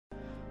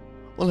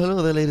Well,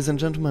 hello there ladies and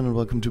gentlemen, and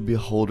welcome to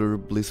Beholder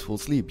Blissful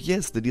Sleep.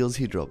 Yes, the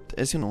DLC dropped.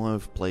 As you know,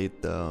 I've played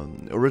the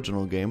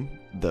original game,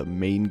 the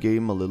main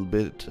game, a little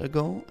bit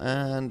ago,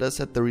 and I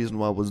said the reason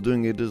why I was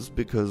doing it is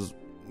because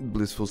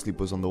Blissful Sleep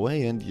was on the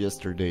way and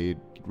yesterday it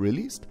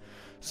released.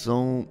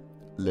 So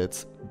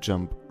let's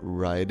jump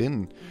right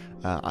in.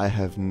 I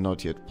have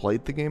not yet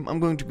played the game. I'm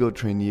going to go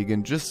trainee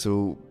again just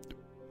so,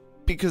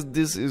 because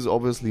this is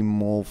obviously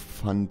more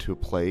fun to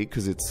play,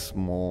 because it's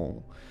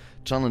more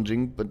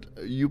challenging, but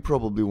you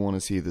probably want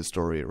to see the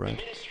story, right?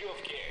 The Ministry of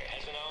Care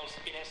has announced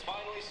it has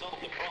finally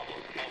solved the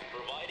problem of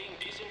providing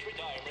decent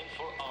retirement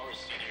for our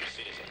senior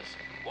citizens.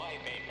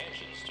 Why pay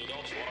pensions to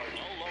those who are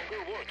no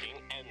longer working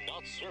and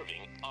not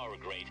serving our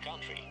great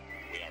country?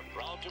 We are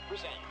proud to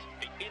present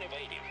the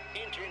innovative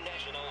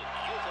International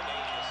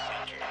Euthanasia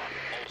Center.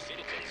 All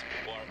citizens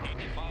who are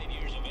 85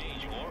 years of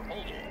age or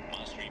older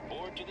must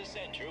report to the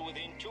center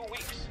within 2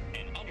 weeks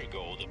and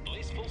undergo the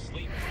Blissful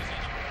Sleep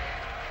procedure.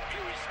 Be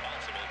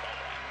responsible,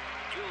 comrade.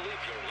 You live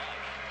your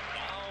life.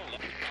 Now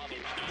let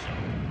others do so.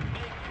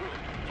 Make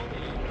room for the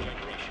young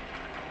generation.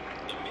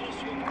 The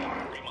Ministry of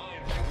Care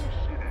reminds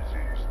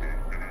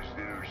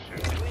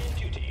civilian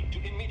duty to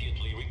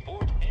immediately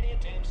report any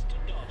attempts to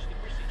dodge the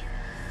procedure.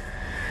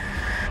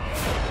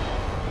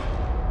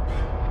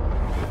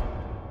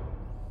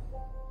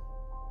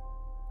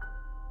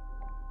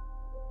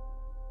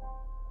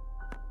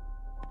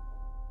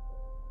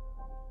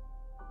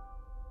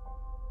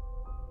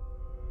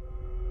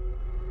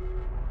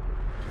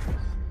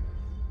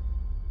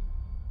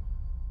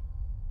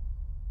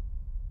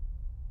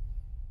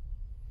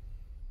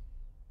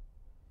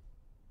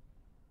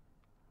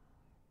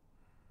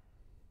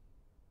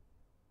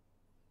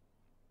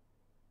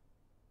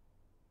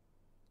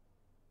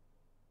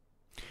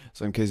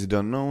 So in case you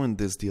don't know, in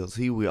this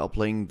DLC we are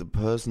playing the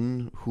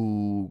person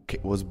who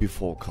was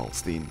before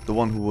Karlstein, the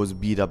one who was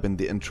beat up in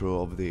the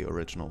intro of the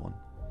original one.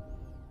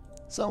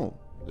 So,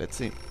 let's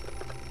see.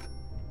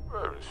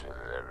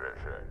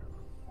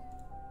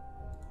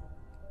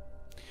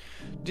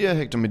 Dear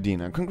Hector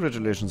Medina,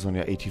 congratulations on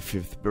your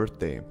 85th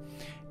birthday.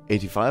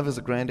 85 is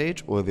a grand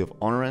age worthy of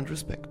honor and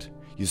respect.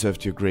 You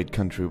served your great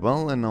country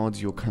well, and now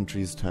it's your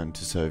country's turn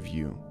to serve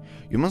you.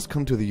 You must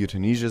come to the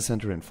Euthanasia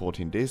Center in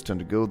 14 days to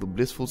undergo the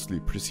Blissful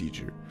Sleep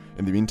procedure.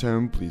 In the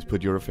meantime, please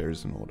put your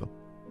affairs in order.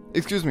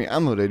 Excuse me,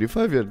 I'm not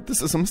 85 yet.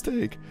 This is a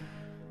mistake.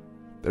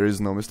 There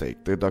is no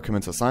mistake. The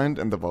documents are signed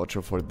and the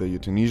voucher for the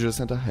Euthanasia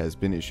Center has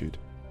been issued.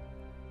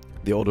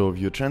 The order of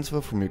your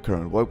transfer from your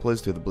current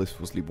workplace to the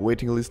Blissful Sleep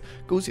waiting list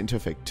goes into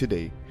effect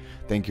today.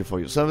 Thank you for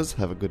your service.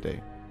 Have a good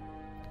day.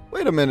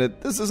 Wait a minute.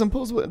 This is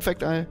impossible. In fact,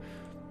 The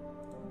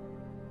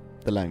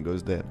line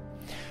goes there.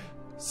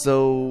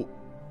 So,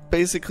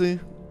 basically,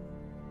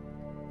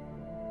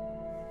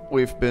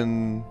 we've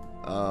been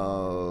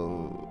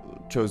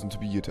chosen to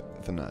be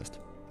euthanized.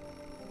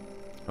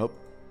 Oh.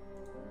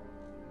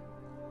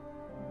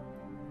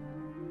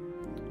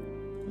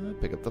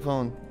 Pick up the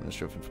phone.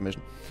 Ministry of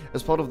Information.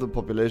 As part of the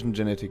Population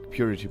Genetic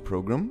Purity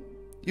Program,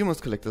 you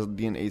must collect a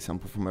DNA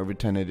sample from every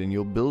tenant in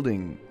your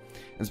building.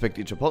 Inspect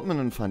each apartment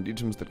and find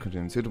items that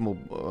contain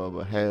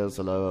suitable hair,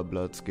 saliva,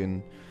 blood,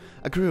 skin.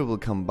 A courier will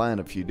come by in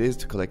a few days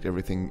to collect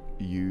everything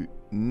you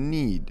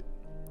need.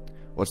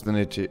 What's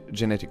the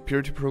Genetic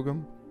Purity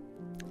Program?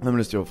 The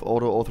Ministry of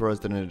Order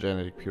authorized the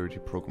Genetic Purity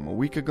Program a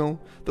week ago.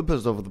 The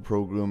purpose of the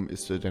program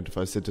is to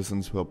identify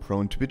citizens who are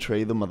prone to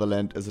betray the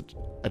motherland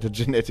at a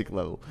genetic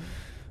level.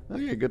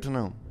 Okay, good to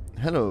know.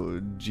 Hello,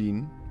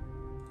 Jean.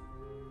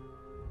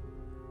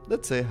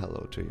 Let's say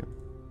hello to you.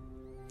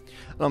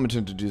 Allow me to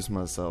introduce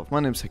myself. My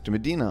name's Hector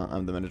Medina.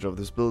 I'm the manager of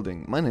this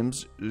building. My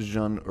name's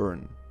Jean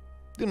Ern.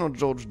 Do you know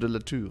Georges de la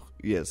Tour?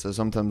 Yes, I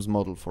sometimes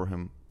model for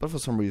him, but for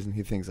some reason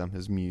he thinks I'm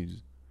his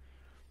muse.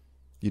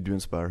 You do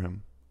inspire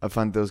him. I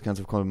find those kinds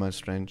of compliments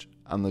strange.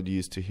 I'm not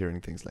used to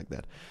hearing things like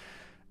that.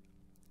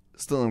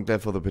 Still, I'm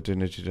glad for the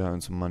opportunity to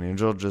earn some money, and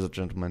George is a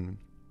gentleman.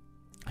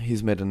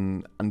 He's made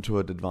an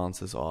untoward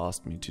advances or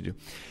asked me to do.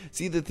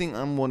 See, the thing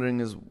I'm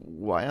wondering is,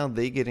 why are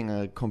they getting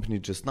a company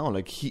just now?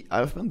 Like,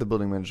 I've been the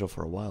building manager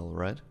for a while,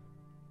 right?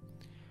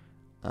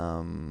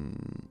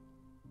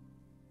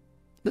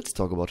 Let's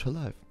talk about her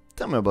life.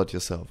 Tell me about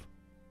yourself.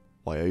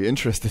 Why are you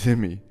interested in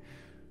me?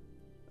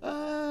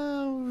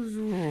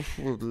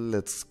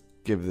 Let's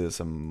give this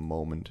a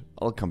moment.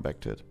 I'll come back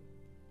to it.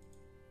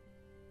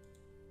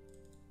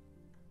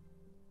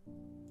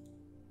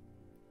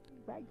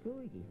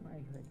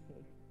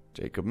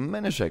 Jacob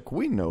Menishek,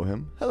 we know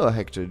him. Hello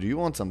Hector, do you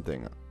want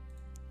something?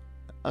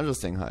 I'm just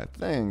saying hi.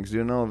 Thanks. Do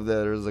you know if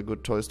there is a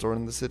good toy store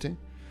in the city?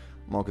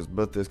 Marcus'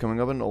 birthday is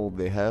coming up and all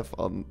they have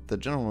on the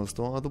general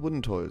store are the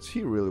wooden toys.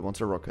 He really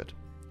wants a rocket.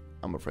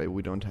 I'm afraid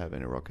we don't have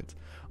any rockets.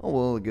 Oh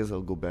well, I guess I'll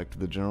go back to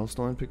the general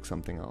store and pick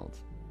something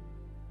else.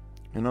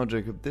 You know,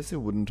 Jacob, they say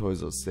wooden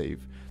toys are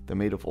safe. They're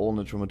made of all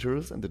natural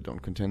materials and they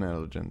don't contain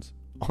allergens.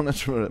 All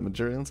natural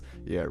materials?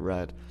 Yeah,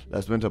 right.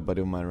 Last winter, a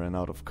buddy of mine ran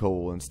out of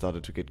coal and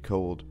started to get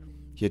cold.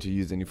 He had to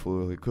use any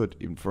fuel he could,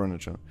 even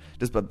furniture.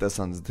 Despite their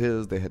son's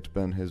tears, they had to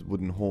burn his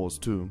wooden horse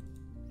too.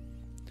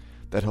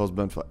 That house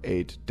burned for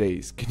 8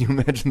 days. Can you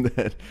imagine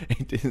that?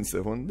 8 days in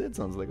 7? That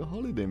sounds like a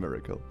holiday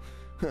miracle.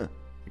 Huh.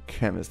 A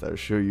chemist, I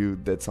assure you,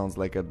 that sounds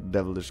like a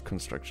devilish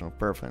construction of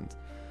paraffins.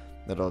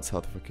 That all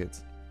healthy for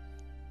kids.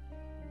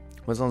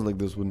 Well, it sounds like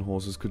those wooden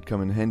horses could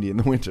come in handy in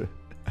the winter.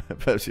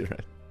 Perhaps you're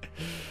right.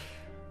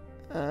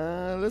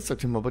 Let's talk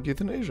to him about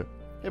euthanasia.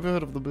 Have you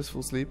heard of the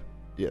Blissful Sleep?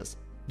 Yes.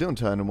 Don't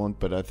tell anyone,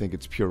 but I think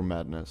it's pure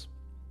madness.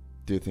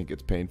 Do you think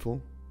it's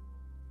painful?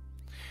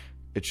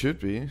 It should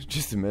be.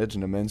 Just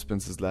imagine a man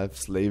spends his life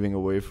slaving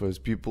away for his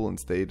people and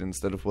state, and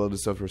instead of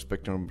well-deserved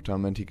respect and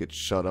retirement, he gets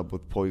shot up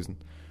with poison.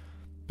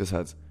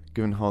 Besides,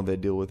 given how they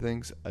deal with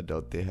things, I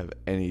doubt they have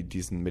any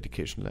decent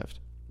medication left.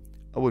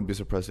 I wouldn't be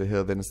surprised to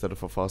hear that instead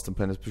of a fast and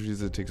painless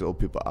procedure, it takes old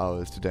people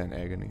hours to die in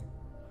agony.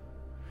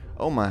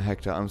 Oh my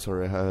Hector, I'm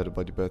sorry I heard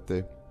about your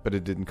birthday, but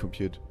it didn't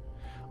compute.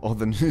 All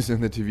the news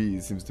on the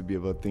TV seems to be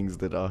about things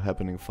that are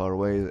happening far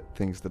away,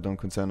 things that don't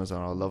concern us or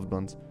our loved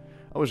ones.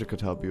 I wish I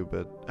could help you,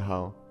 but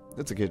how?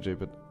 It's okay, Jay,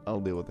 but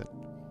I'll deal with it.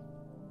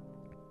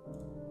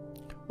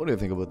 What do you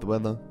think about the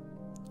weather?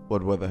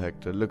 What weather,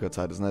 Hector? Look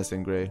outside, it's nice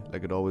and grey,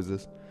 like it always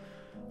is.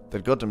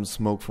 That goddamn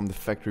smoke from the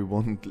factory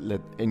won't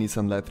let any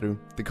sunlight through.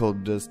 The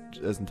cold just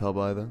isn't help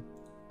either.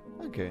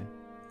 Okay.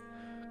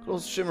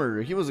 Klaus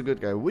Schimmer, he was a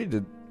good guy.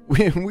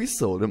 We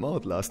sold him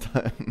out last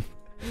time.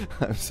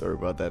 I'm sorry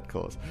about that,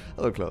 Klaus.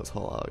 Hello, Klaus.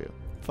 How are you?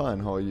 Fine,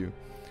 how are you?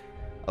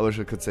 I wish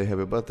I could say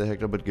happy birthday,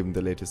 Hector, but given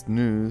the latest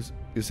news,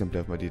 you simply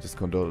have my deepest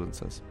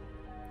condolences.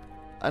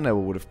 I never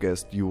would have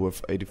guessed you were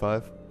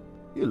 85.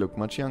 You look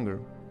much younger.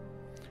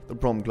 The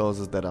problem, Klaus,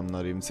 is that I'm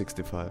not even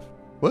 65.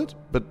 What?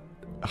 But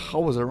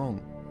how was I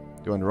wrong?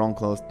 You went wrong,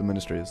 Klaus. The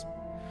ministry is.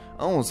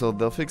 Oh, so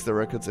they'll fix the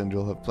records and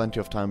you'll have plenty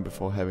of time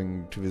before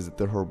having to visit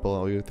the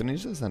horrible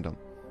euthanasia center.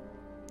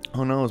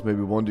 Who knows, maybe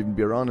we won't even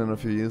be around in a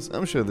few years.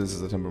 I'm sure this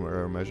is a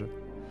temporary measure.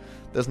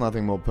 There's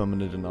nothing more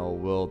permanent in our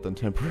world than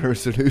temporary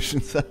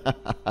solutions.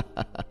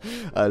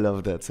 I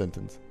love that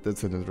sentence. That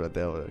sentence right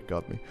there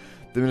got me.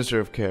 The Ministry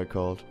of Care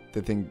called.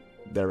 They think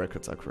their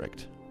records are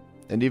correct.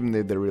 And even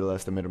if they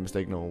realize they made a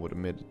mistake, no one would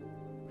admit it.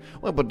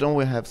 Well, but don't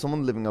we have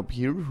someone living up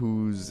here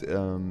who's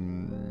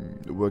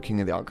working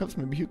in the archives?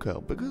 Maybe you could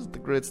help, because the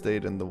great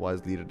state and the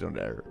wise leader don't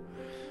err.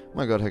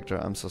 My god, Hector,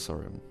 I'm so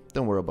sorry.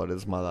 Don't worry about it,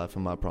 it's my life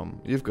and my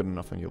problem. You've got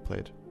enough on your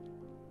plate.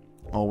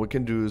 All we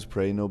can do is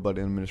pray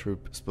nobody in the ministry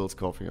spills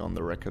coffee on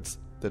the records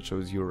that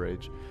shows your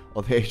age,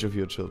 or the age of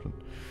your children.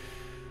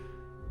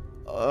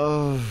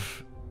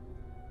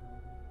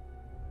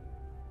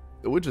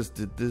 We just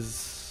did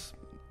this.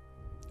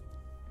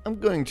 I'm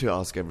going to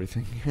ask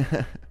everything.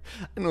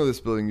 I know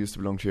this building used to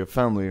belong to your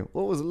family.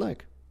 What was it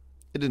like?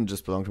 It didn't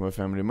just belong to my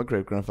family. My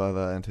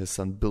great-grandfather and his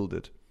son built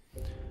it.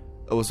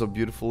 It was so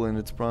beautiful in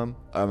its prime.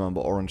 I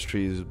remember orange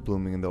trees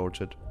blooming in the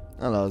orchard.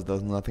 Alas,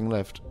 there's nothing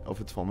left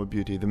of its former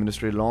beauty. The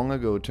ministry long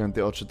ago turned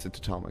the orchards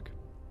into tarmac.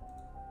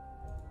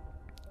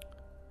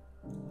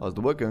 How's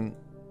the work going?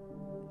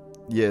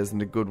 Yes,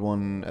 and a good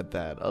one at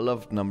that. I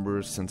loved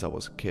numbers since I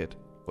was a kid.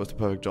 It was the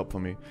perfect job for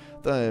me.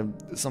 Though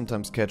I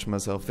sometimes catch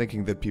myself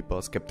thinking that people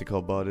are skeptical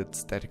about its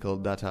statistical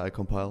data I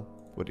compile.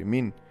 What do you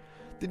mean?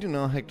 Did you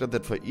know, Hector,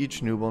 that for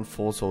each newborn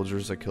 4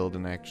 soldiers are killed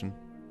in action?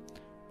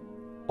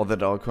 Or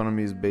that our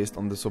economy is based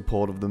on the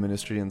support of the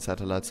ministry and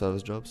satellite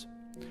service jobs?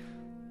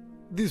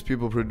 These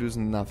people produce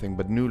nothing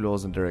but new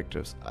laws and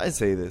directives. I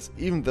say this,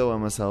 even though I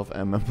myself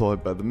am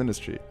employed by the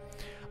ministry.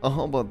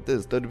 How about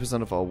this?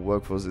 30% of our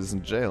workforce is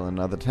in jail, and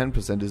another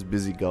 10% is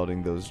busy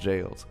guarding those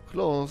jails.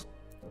 Close.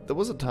 There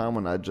was a time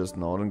when I'd just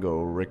nod and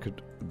go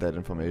record that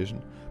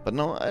information. But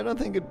no, I don't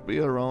think it'd be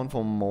around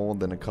for more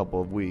than a couple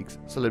of weeks,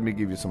 so let me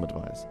give you some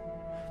advice.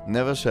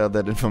 Never share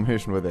that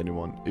information with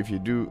anyone. If you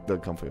do, they'll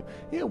come for you.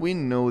 Yeah, we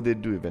know they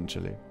do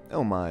eventually.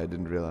 Oh my, I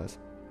didn't realize.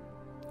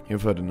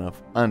 You've heard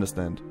enough. I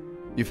understand.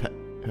 You've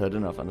heard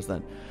enough, I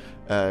understand.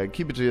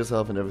 Keep it to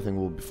yourself and everything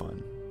will be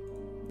fine.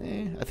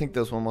 I think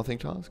there's one more thing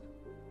to ask.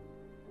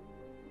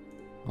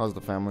 How's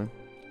the family?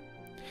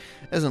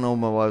 As you know,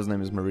 my wife's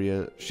name is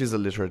Maria. She's a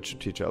literature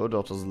teacher. Our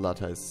daughter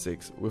Zlata is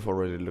 6. We've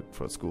already looked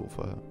for a school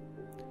for her.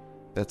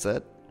 That's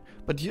it?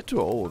 But you're too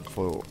old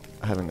for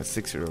having a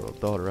 6-year-old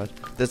daughter, right?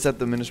 That said,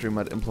 the ministry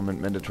might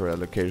implement mandatory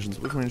allocations,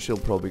 which means she'll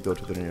probably go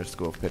to the nearest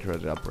school of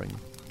patriotic upbringing.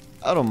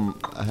 I don't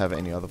have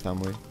any other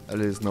family. At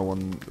least no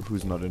one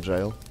who's not in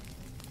jail.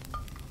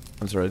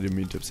 I'm sorry, I didn't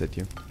mean to upset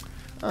you.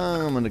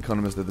 I'm an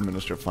economist at the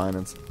Ministry of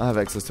Finance. I have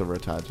access to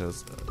retired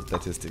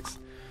statistics.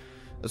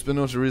 It's been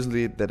noted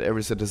recently that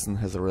every citizen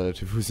has a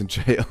relative who's in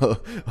jail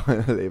or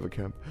in a labor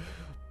camp.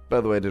 By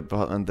the way, the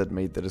department that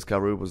made the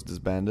discovery was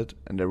disbanded,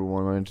 and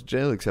everyone went to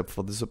jail except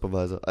for the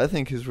supervisor. I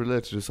think he's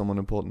related to someone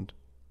important.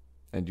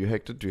 And you,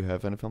 Hector, do you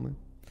have any family?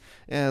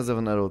 Yes, I have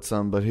an adult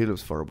son, but he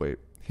lives far away.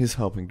 He's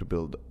helping to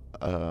build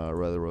a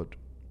railroad.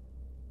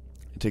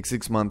 It takes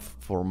 6 months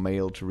for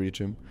mail to reach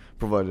him,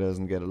 provided he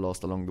doesn't get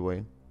lost along the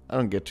way. I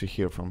don't get to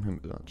hear from him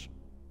much.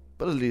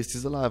 But at least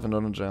he's alive and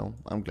not in jail.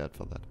 I'm glad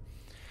for that.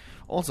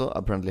 Also, I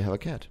apparently have a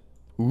cat.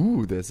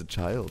 Ooh, there's a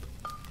child.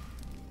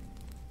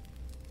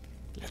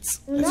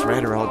 Let's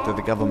rat her out to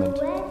the government.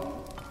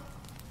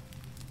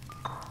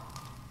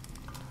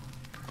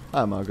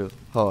 Hi Marcus,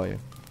 how are you?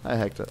 Hi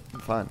Hector, I'm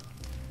fine.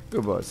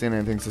 Good boy, seen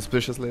anything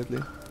suspicious lately?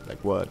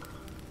 Like what?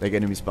 Like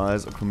enemy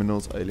spies or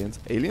criminals or aliens?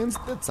 Aliens?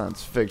 That's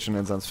science fiction,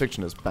 and science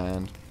fiction is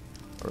banned.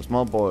 For a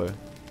small boy,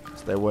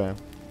 stay aware.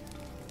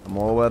 I'm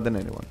more aware than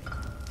anyone.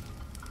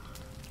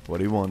 What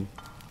do you want?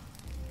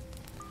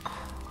 I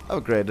have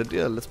a great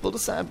idea, let's build a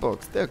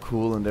sandbox. They're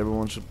cool and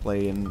everyone should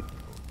play in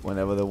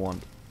whenever they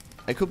want.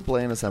 I could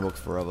play in a sandbox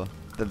forever.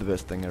 They're the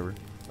best thing ever.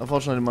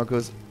 Unfortunately,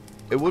 Marcus,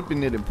 it would be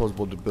nearly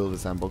impossible to build a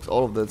sandbox.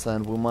 All of that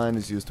sand we'll mine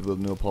is used to build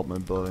new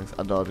apartment buildings.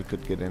 I doubt it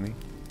could get any.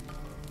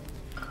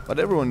 But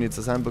everyone needs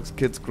a sandbox.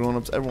 Kids,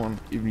 grown-ups, everyone.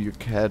 Even your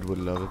cat would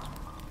love it.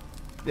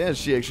 Yeah,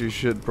 she actually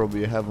should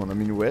probably have one. I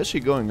mean, where's she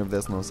going if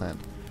there's no sand?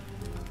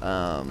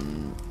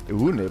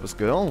 Ooh, neighbor's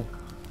girl.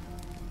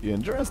 You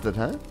interested,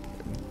 huh?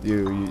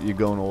 You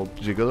going all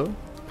gigolo?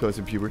 Close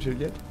to puberty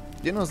yet?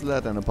 You know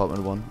Zlata in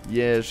apartment 1?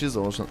 Yeah, she's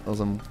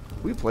awesome.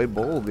 We played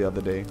ball the other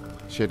day.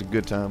 She had a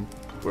good time.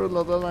 We're a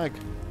lot alike.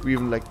 We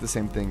even like the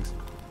same things.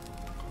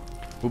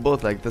 We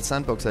both like the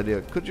sandbox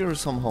idea. Could you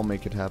somehow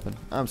make it happen?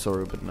 I'm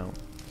sorry, but no.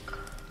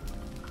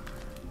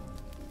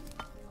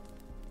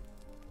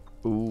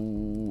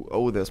 Ooh,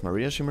 oh, there's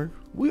Maria Shimmer.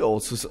 We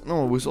also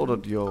no, we sold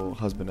out your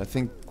husband. I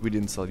think we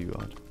didn't sell you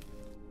out.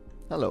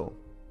 Hello.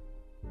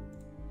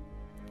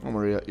 Oh,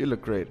 Maria, you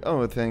look great.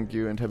 Oh, thank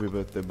you, and happy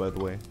birthday, by the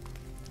way.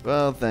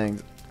 Well,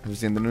 thanks. Have you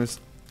seen the news?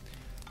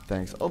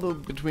 Thanks. Although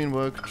between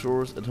work,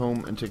 chores at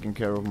home, and taking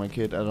care of my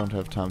kid, I don't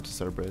have time to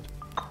celebrate.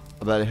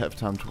 I barely have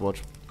time to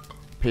watch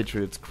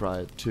Patriots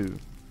Cry 2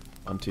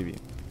 on TV.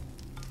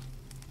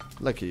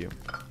 Lucky you.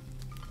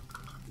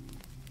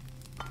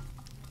 I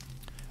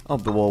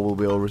hope the war will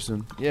be over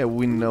soon. Yeah,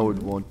 we know it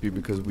won't be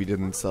because we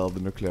didn't sell the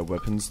nuclear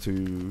weapons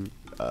to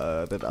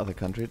that other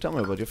country. Tell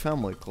me about your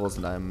family. Klaus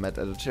and I met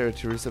at a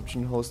charity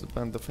reception hosted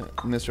by the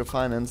Ministry of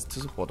Finance to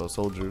support our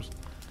soldiers.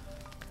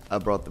 I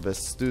brought the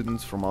best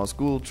students from our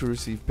school to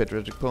receive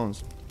patriotic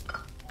poems.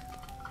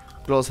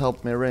 Klaus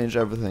helped me arrange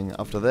everything.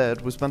 After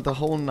that, we spent the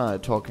whole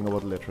night talking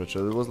about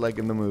literature. It was like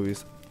in the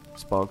movies.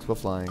 Sparks were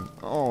flying.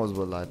 Always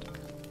were light.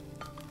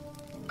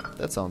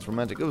 That sounds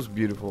romantic. It was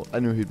beautiful. I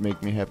knew he'd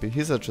make me happy.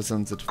 He's such a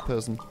sensitive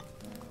person.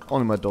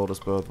 Only my daughter's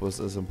birth was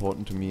as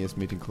important to me as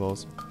meeting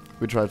Klaus.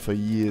 We tried for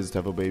years to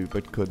have a baby,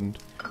 but couldn't.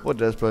 We're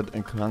desperate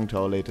and clung to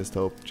our latest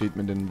hope.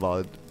 Treatment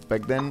involved.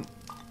 Back then,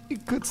 he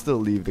could still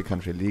leave the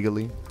country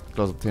legally.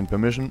 Klaus obtained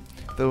permission,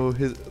 through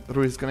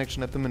his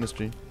connection at the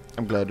ministry.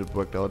 I'm glad it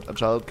worked out. A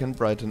child can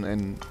brighten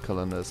and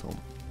color his home.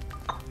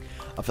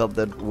 I felt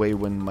that way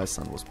when my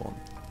son was born.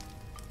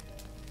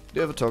 Do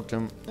you ever talk to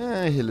him?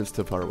 He lives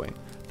too far away.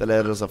 The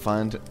letters I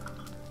find,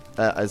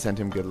 I sent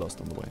him get lost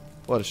on the way.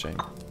 What a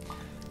shame.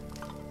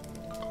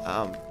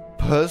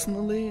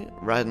 Personally,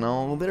 right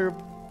now, they're a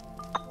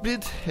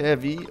bit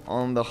heavy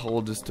on the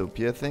whole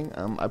dystopia thing.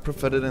 I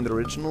preferred it in the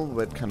original,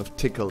 where it kind of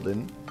tickled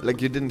in.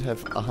 Like, you didn't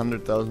have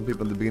 100,000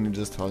 people at the beginning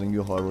just telling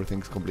you how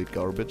everything's complete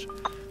garbage.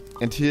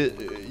 And here,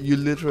 you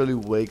literally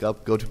wake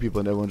up, go to people,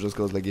 and everyone just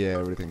goes like, yeah,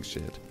 everything's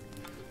shit.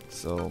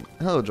 So,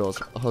 hello Josh,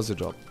 how's your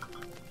job?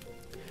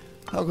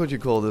 How could you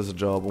call this a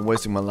job? I'm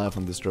wasting my life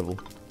on this drivel.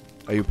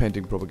 Are you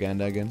painting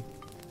propaganda again?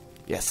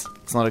 Yes,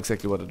 it's not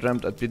exactly what I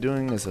dreamt I'd be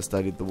doing as I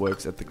studied the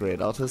works of the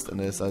great artist and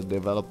as I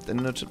developed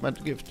and nurtured my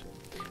gift.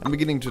 I'm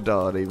beginning to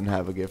doubt I even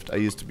have a gift. I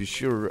used to be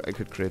sure I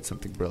could create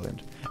something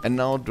brilliant. And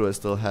now, do I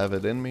still have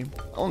it in me?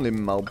 Only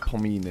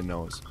Malpomene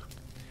knows.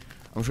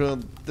 I'm sure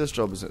this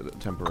job is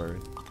temporary.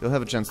 You'll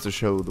have a chance to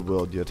show the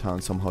world your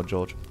town somehow,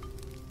 George.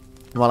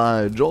 While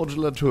I, George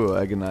Latour,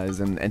 agonize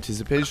in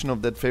anticipation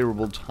of that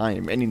favorable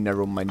time, any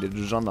narrow-minded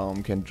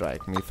gendarme can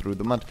drag me through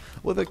the mud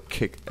with a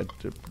kick at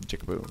the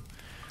jiggaboo.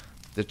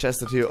 The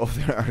chastity of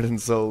their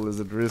ardent soul is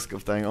at risk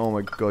of dying. Oh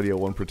my god, you're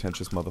one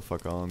pretentious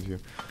motherfucker, aren't you?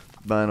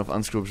 Man of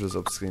unscrupulous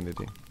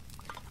obscenity.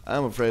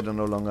 I'm afraid I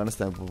no longer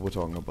understand what we're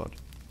talking about.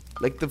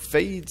 Like the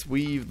fates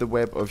weave the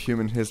web of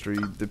human history,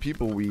 the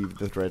people weave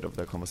the thread of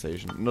their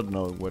conversation, not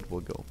knowing where it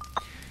will go.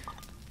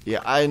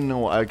 Yeah, I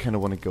know I kind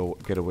of want to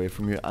get away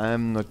from you.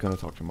 I'm not going to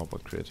talk to him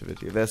about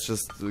creativity. That's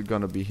just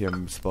going to be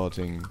him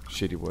spouting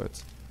shitty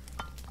words.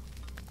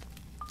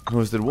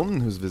 Who's the woman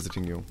who's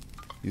visiting you?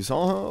 You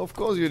saw her? Of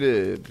course you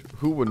did.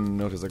 Who wouldn't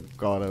notice a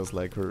goddess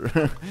like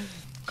her?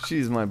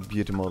 She's my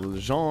beauty model,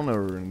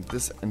 genre, and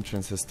this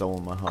entrance has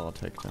stolen my heart,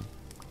 Hector.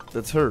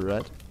 That's her,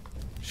 right?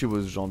 She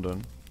was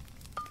Jean.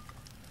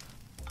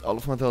 All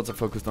of my thoughts are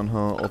focused on her,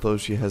 although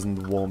she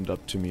hasn't warmed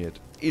up to me yet.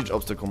 Each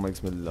obstacle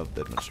makes me love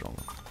that much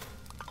stronger.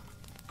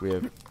 We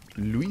have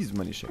Louise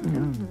Manischek.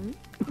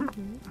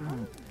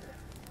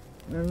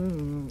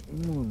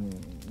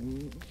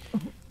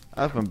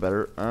 I've been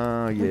better.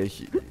 Yeah,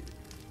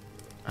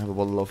 I have a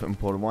bottle of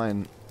imported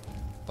wine.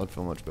 I'd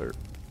feel much better.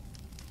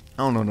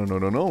 Oh,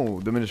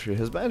 no. The ministry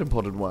has banned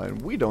imported wine.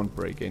 We don't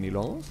break any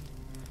laws.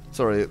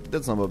 Sorry,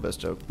 that's not my best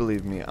joke.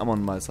 Believe me, I'm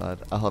on my side.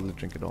 I hardly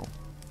drink at all.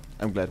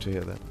 I'm glad to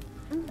hear that.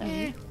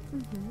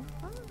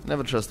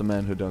 Never trust a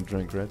man who don't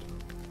drink, right?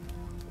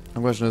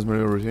 My question is, my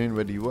routine,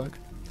 where do you work?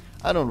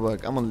 I don't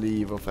work. I'm on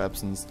leave of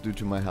absence due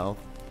to my health.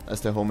 I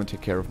stay home and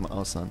take care of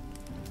our son.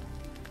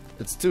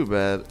 It's too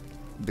bad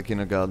The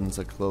kindergartens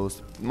are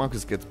closed.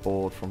 Marcus gets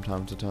bored from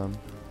time to time.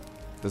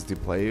 Does he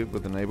play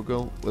with the neighbor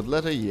girl? With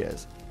Letta,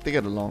 yes. They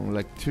get along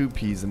like two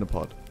peas in a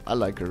pod. I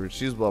like her.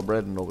 She's well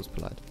bred and always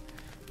polite.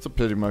 It's a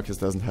pity Marcus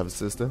doesn't have a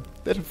sister.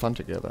 They'd have fun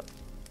together.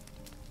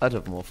 I'd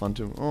have more fun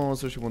too. Oh,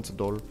 so she wants a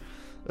daughter.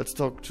 Let's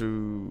talk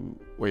to...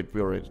 Wait,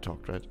 we already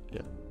talked, right?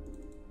 Yeah.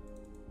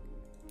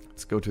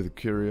 Let's go to the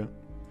courier.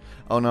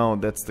 Oh no,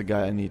 that's the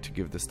guy I need to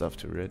give the stuff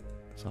to, right?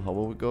 So how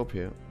will we go up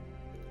here?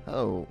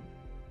 Oh.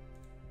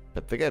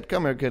 Pet the cat.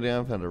 Come here, kitty.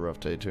 I've had a rough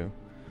day too.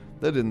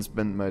 They didn't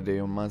spend my day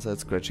on my side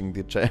scratching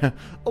the chair.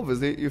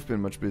 Obviously, you've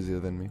been much busier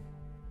than me.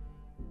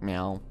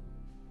 Meow.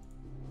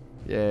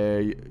 Yeah,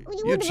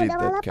 you treat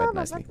that cat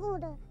nicely.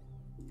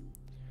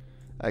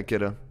 Hi,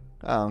 kiddo.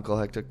 Hi, Uncle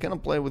Hector. Can I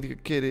play with your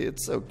kitty?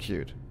 It's so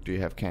cute. Do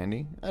you have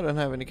candy? I don't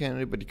have any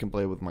candy, but you can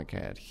play with my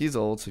cat. He's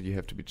old, so you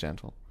have to be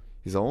gentle.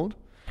 He's old?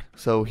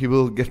 So he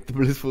will get the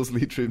Blissful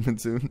Sleep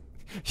treatment soon?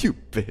 You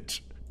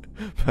bitch.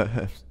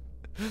 Perhaps.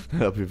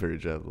 I'll be very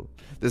gentle.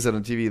 They said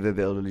on TV that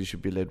the elderly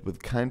should be led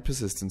with kind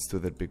persistence to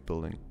that big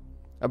building.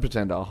 I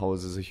pretend our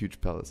house is a huge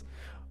palace.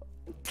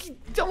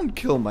 Don't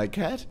kill my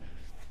cat.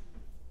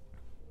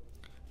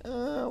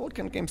 What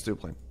kind of games do you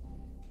play?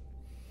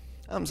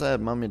 I'm sad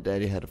Mommy and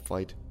Daddy had a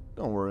fight.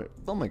 Don't worry,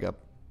 they'll make up.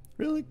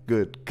 Really?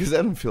 Good, because I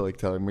don't feel like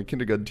telling my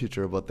kindergarten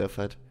teacher about their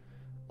fight.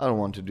 I don't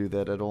want to do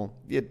that at all.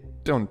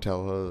 Yet, don't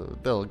tell her.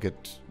 They'll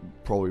get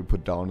probably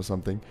put down or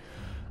something.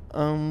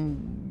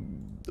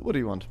 What do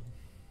you want?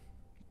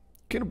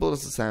 Kinder built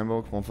us a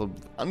sandbox, one filled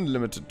with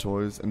unlimited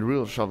toys and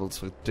real shovels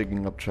for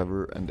digging up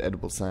treasure and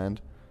edible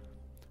sand.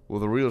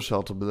 With a real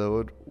shelter below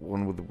it,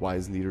 one with a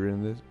wise leader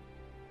in it.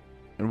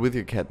 And with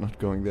your cat not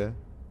going there.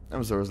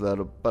 I'm sorry,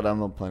 Slater, but I'm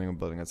not planning on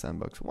building a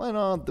sandbox. Why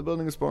not? The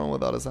building is boring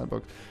without a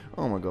sandbox.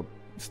 Oh my god.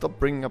 Stop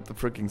bringing up the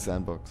freaking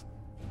sandbox.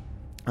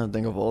 I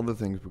think of all the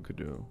things we could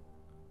do.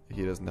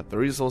 He doesn't have the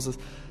resources.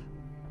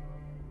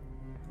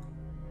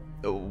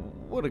 Oh,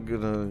 what a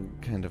good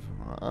kind of...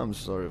 I'm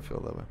sorry I feel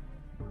that way.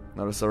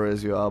 Not as sorry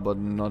as you are, but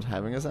not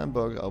having a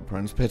sandbox. Our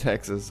parents pay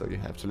taxes, so you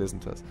have to listen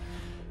to us.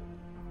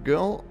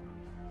 Girl,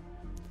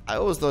 I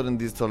always thought in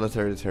these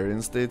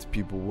totalitarian states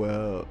people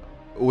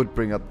would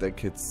bring up their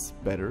kids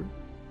better.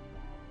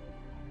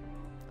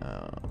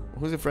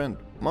 Who's your friend?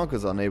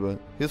 Marcus, our neighbor.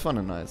 He's fun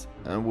and nice.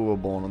 And we were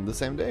born on the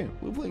same day.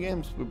 We play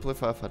games. We played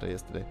Firefighter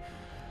yesterday.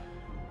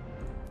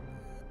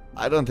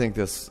 I don't think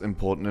there's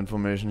important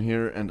information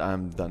here, and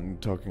I'm done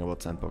talking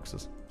about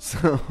sandboxes.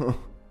 So...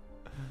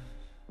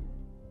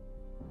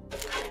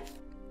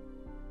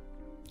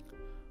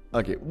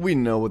 Okay, we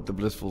know what the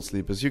Blissful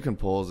Sleep is. You can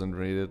pause and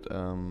read it.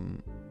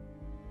 I'm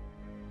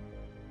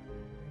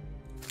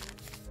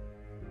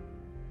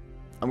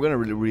gonna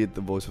really read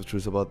the voice of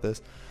truth about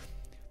this.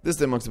 This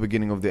day marks the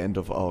beginning of the end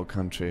of our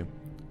country.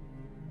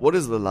 What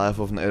is the life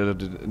of an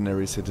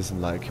ordinary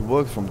citizen like? He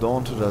works from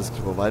dawn to dusk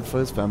to provide for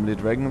his family,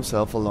 dragging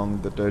himself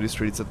along the dirty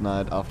streets at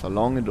night. After a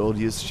long and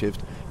odious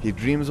shift, he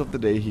dreams of the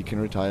day he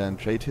can retire and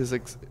trade his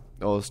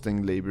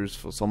exhausting labors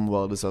for some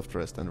well-deserved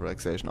rest and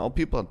relaxation. Our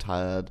people are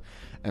tired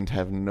and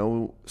have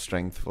no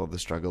strength for the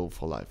struggle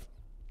for life.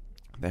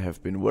 They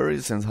have been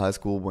worried since high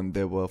school when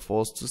they were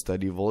forced to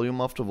study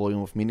volume after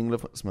volume of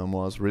meaningless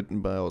memoirs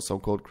written by our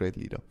so-called great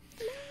leader.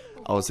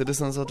 Our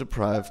citizens are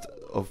deprived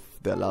of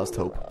their last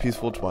hope,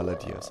 peaceful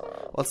twilight years.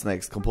 What's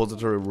next?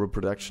 Compulsory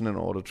reproduction in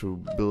order to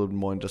build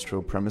more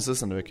industrial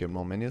premises and evacuate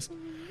more menus?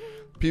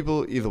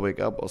 People either wake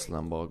up or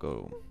slumber or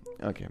go.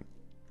 Okay.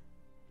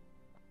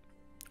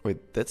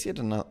 Wait, that's yet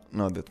another...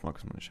 No, that's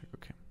Marcus Monishek,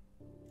 okay.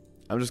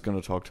 I'm just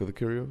gonna talk to the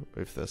courier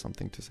if there's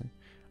something to say.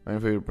 I'm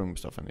going to bring me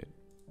stuff I need.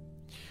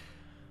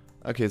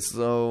 Okay,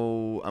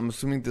 so I'm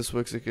assuming this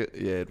works... Yeah,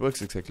 it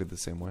works exactly the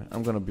same way.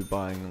 I'm gonna be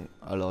buying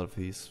a lot of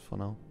these for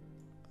now.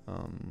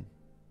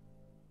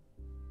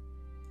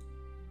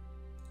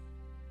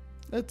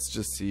 Let's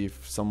just see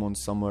if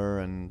someone's somewhere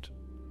and...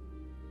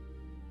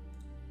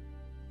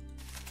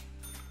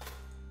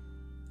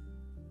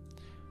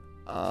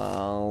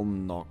 I'll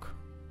knock.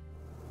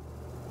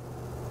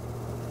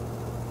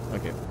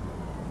 Okay.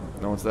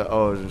 No one's there.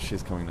 Oh,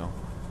 she's coming now.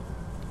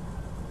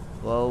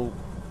 Well,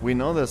 we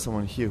know there's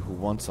someone here who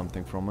wants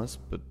something from us,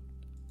 but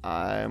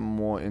I'm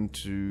more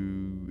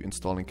into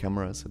installing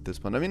cameras at this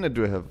point. I mean, I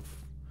do have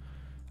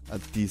a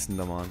decent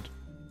amount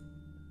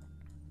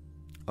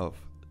of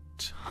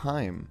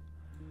time.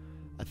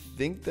 I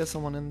think there's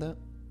someone in there.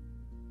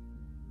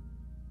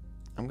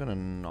 I'm gonna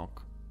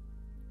knock.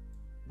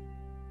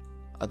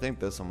 I think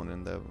there's someone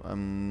in there.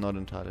 I'm not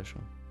entirely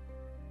sure.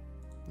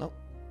 No?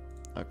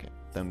 Okay,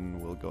 then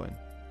we'll go in.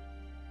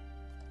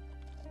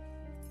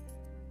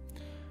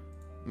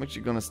 I'm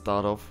actually gonna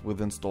start off with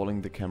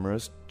installing the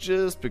cameras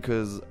just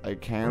because I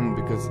can,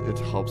 because it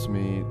helps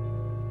me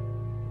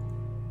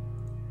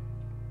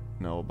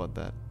know about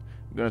that.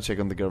 I'm gonna check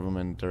on the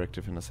government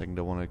directive in a second.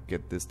 I wanna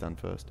get this done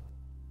first.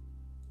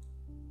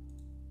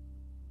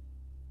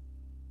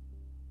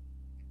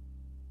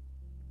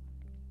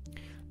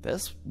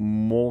 There's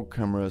more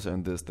cameras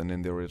in this than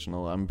in the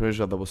original. I'm pretty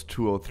sure there was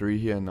 2 or 3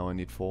 here and now I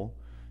need 4.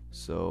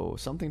 So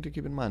something to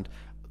keep in mind.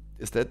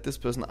 Is that this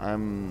person?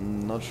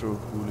 I'm not sure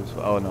who lives.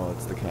 Oh no,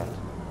 it's the cat.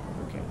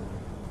 Okay.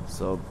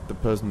 So the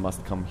person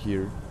must come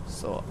here.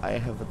 So I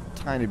have a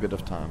tiny bit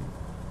of time.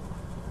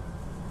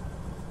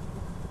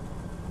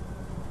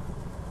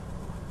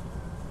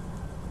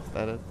 Is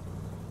that it?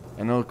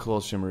 I know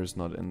Claw's Shimmer is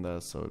not in there,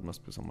 so it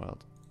must be somewhere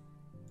else.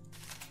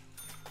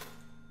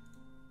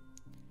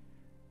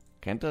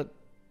 Can't I?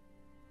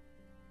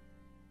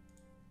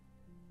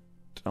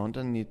 Don't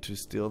I need to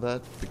steal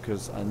that?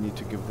 Because I need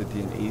to give the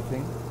DNA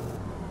thing?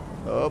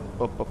 Up.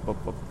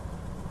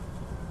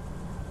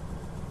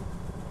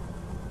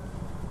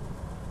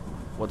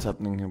 What's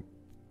happening here?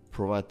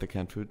 Provide the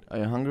canned food. Are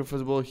you hungry for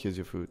the ball? Here's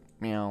your food.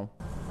 Meow.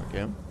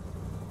 Okay.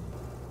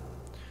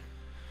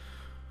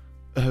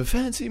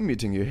 Fancy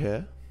meeting you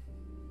here.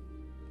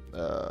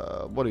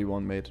 What do you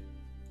want, mate?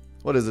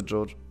 What is it,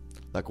 George?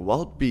 Like a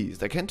wild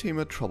beast, I can't tame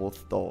your troubled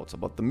thoughts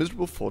about the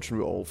miserable fortune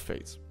we all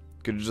face.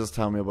 Could you just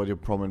tell me about your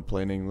problem in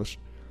plain English?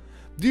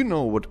 Do you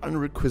know what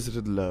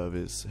unrequited love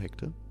is,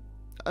 Hector?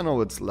 I know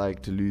what it's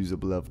like to lose a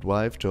beloved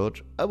wife,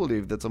 George. I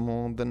believe that's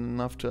more than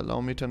enough to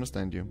allow me to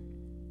understand you.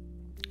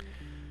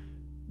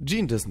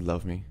 Jean doesn't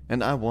love me,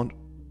 and I want,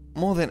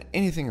 more than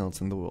anything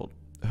else in the world,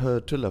 her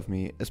to love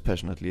me as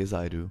passionately as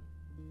I do.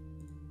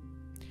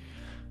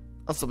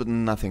 I'll stop at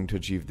nothing to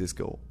achieve this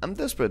goal. I'm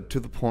desperate to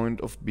the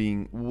point of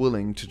being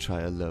willing to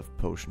try a love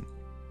potion.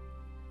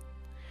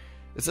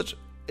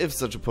 If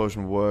such a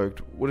potion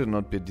worked, would it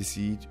not be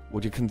deceit?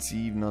 Would you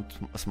conceive not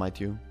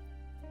smite you?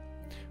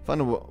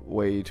 Find a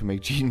way to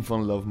make Jean fall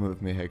in love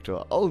with me,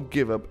 Hector. I'll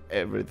give up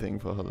everything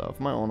for her love.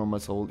 My honor, my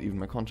soul, even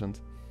my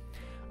conscience.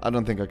 I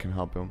don't think I can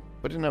help him,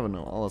 but you never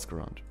know. I'll ask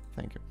around.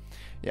 Thank you.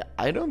 Yeah,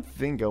 I don't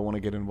think I want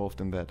to get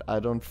involved in that.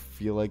 I don't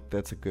feel like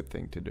that's a good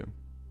thing to do.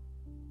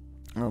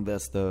 Oh,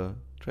 that's the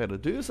trader.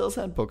 Do you sell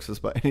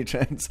sandboxes by any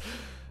chance?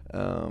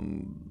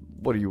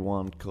 What do you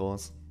want,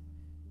 Claus?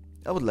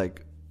 I would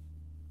like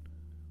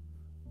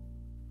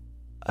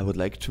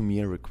to me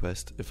a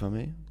request, if I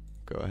may.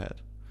 Go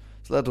ahead.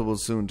 Slater will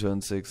soon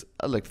turn 6.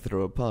 I'd like to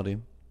throw a party.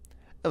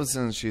 Ever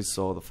since she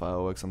saw the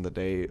fireworks on the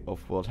day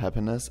of World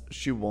Happiness,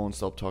 she won't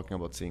stop talking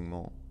about seeing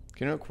more.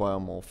 Can you acquire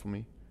more for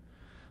me?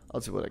 I'll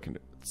see what I can do.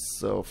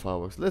 So,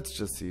 fireworks. Let's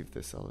just see if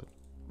they sell it.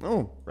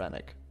 Oh,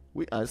 Rannick.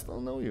 I still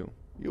know you.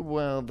 You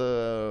were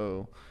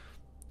the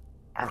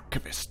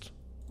archivist.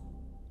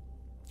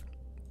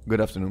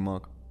 Good afternoon,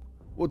 Mark.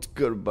 What's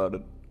good about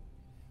it?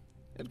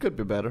 It could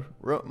be better.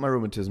 My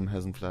rheumatism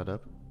hasn't flared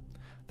up.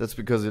 That's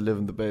because you live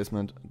in the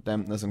basement.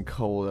 Dampness and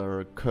cold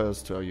are a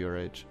curse to your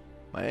age.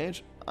 My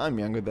age? I'm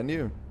younger than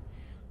you.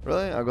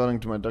 Really? According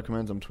to my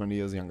documents, I'm 20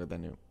 years younger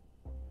than you.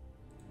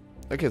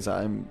 Okay, so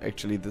I'm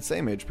actually the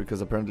same age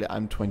because apparently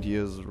I'm 20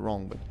 years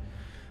wrong, but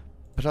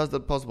how's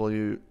that possible?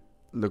 You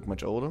look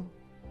much older?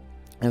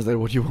 Is that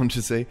what you want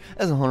to say?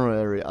 As a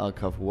honorary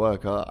archive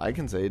worker, I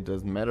can say it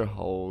doesn't matter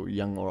how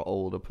young or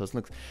old a person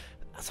looks.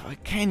 So I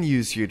can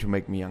use you to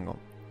make me younger.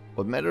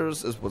 What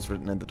matters is what's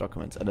written in the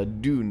documents, and I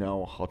do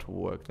know how to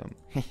work them.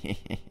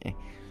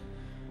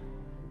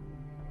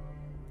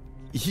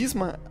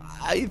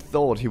 I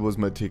thought he was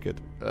my ticket.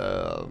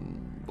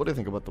 What do you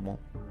think about the war?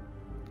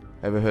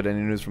 Have you heard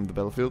any news from the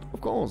battlefield? Of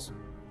course.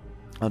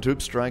 Our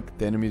troops strike,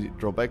 the enemy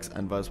draw back,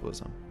 and vice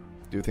versa.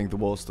 Do you think the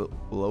war is still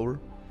over?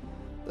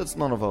 That's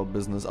none of our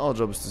business. Our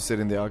job is to sit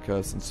in the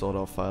archives and sort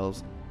our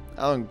files.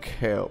 I don't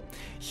care.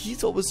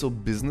 He's always so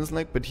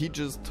businesslike, but he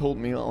just told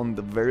me on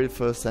the very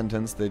first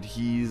sentence that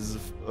he's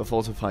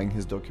falsifying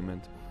his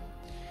document.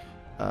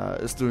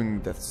 Is doing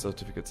death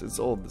certificates. It's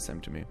all the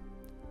same to me.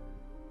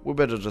 We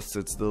better just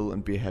sit still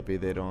and be happy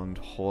they don't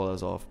haul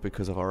us off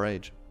because of our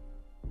age.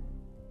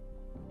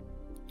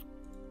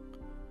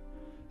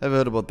 Have you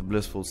heard about the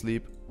Blissful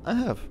Sleep? I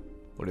have.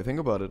 What do you think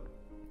about it?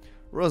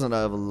 Rose and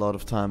I have a lot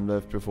of time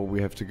left before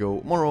we have to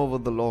go. Moreover,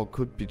 the law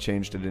could be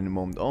changed at any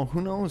moment. Oh, who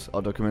knows?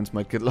 Our documents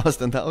might get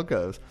lost in the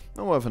archives.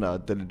 My wife and I are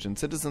diligent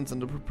citizens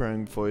and are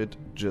preparing for it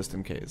just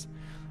in case.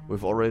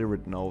 We've already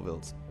written our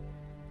wills.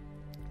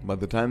 By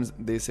the time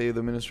they say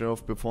the Ministry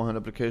of Beforehand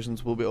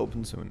applications will be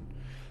open soon,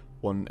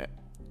 one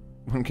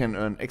can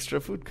earn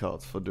extra food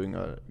cards for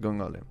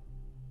going early.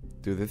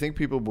 Do they think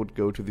people would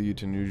go to the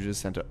euthanasia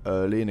center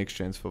early in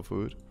exchange for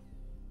food?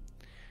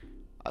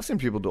 I've seen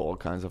people do all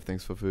kinds of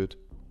things for food.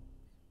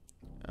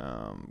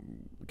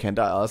 Can't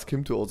I ask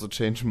him to also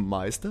change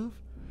my stuff?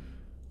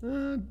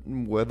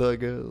 Weather, I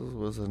guess.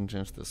 Weather hasn't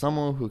changed this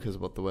summer. Who cares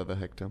about the weather,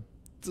 Hector?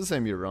 It's the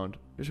same year round.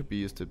 You should be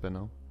used to it by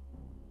now.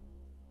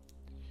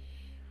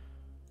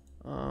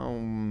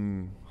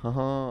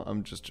 Haha,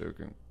 I'm just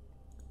joking.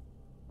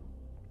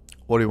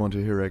 What do you want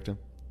to hear, Hector?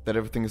 That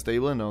everything is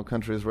stable and our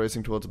country is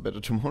racing towards a better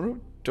tomorrow?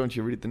 Don't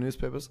you read the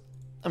newspapers?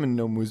 I'm in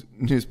no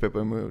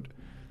newspaper mood.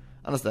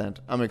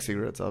 Understand, I make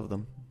cigarettes out of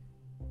them.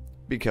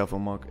 Be careful,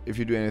 Mark. If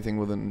you do anything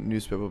with a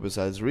newspaper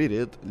besides read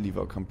it, leave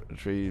our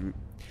country,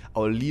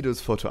 our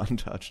leader's photo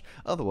untouched.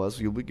 Otherwise,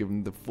 you'll be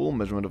given the full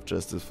measurement of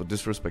justice for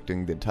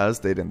disrespecting the entire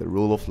state and the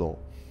rule of law.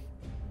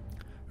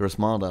 You're a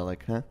smart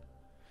aleck, huh?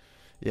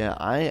 Yeah,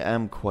 I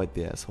am quite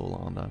the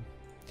asshole, aren't I?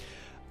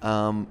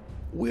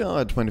 We are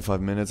at 25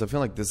 minutes. I feel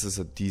like this is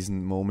a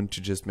decent moment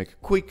to just make a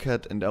quick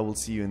cut, and I will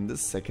see you in the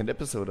second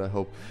episode, I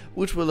hope,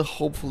 which will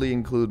hopefully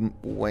include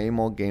way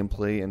more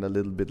gameplay and a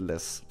little bit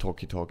less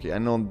talky. I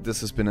know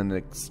this has been an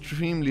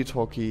extremely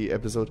talky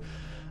episode.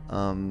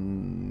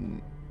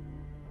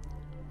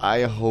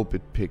 I hope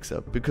it picks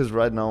up, because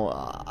right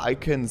now I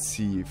can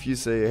see, if you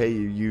say, hey,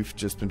 you've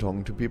just been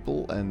talking to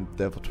people and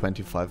they're for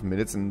 25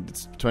 minutes and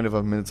it's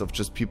 25 minutes of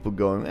just people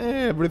going,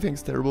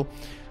 everything's terrible,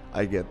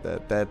 I get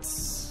that.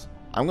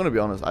 I'm gonna be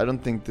honest, I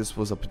don't think this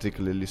was a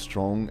particularly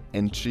strong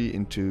entry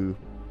into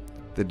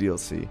the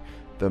DLC.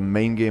 The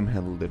main game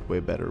handled it way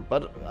better,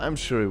 but I'm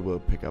sure it will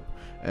pick up.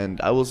 And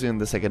I will see you in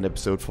the second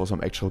episode for some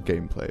actual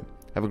gameplay.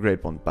 Have a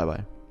great one, bye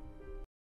bye.